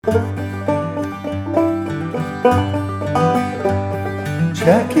Jackie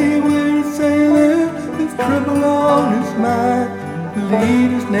went sailing with trouble on his mind, to leave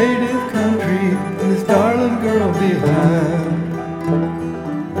his native country and his darling girl behind.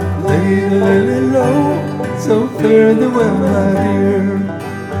 Lay the lily low, so fare thee well, my dear.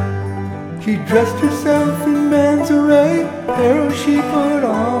 She dressed herself in man's array, arrow she put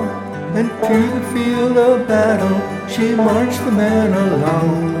on, and to the field of battle she marched the man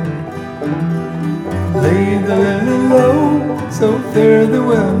along. Lay the lily low, so fare thee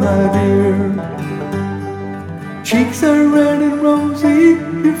well, my dear. Cheeks are red and rosy,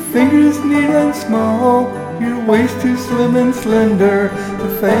 your fingers neat and small, your waist too slim and slender to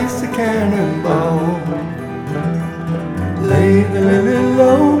face a cannonball. Lay the lily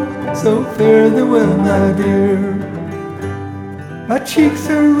low, so fare thee well, my dear. My cheeks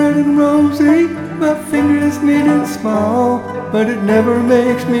are red and rosy, my fingers neat and small, but it never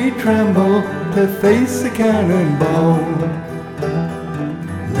makes me tremble to face a cannonball.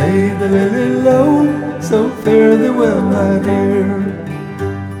 Lay the lily low, so fare thee well, my dear.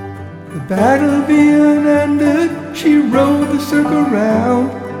 The battle being ended, she rode the circle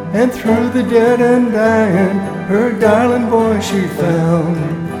round, and through the dead and dying, her darling boy she found.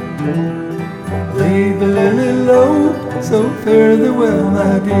 Lay the lily low, so fare thee well,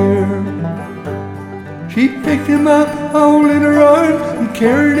 my dear. She picked him up all in her arms and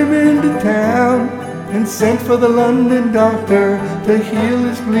carried him into town, and sent for the London doctor to heal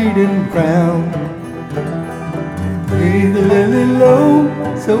his bleeding crown. Lay the lily low,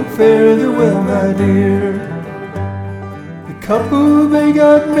 so fare thee well, my dear. The couple they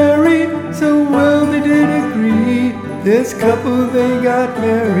got married, so well they did agree. This couple they got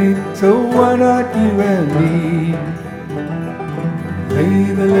married, so why not you and me?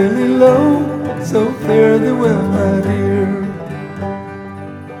 Lay the lily low, so fare thee well, my dear.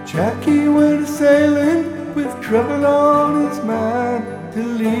 Jackie went a-sailing with trouble on his mind, to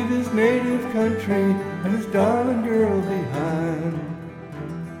leave his native country and his darling girl behind.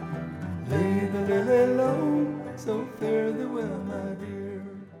 Lay the lily low, so fare thee well, my dear.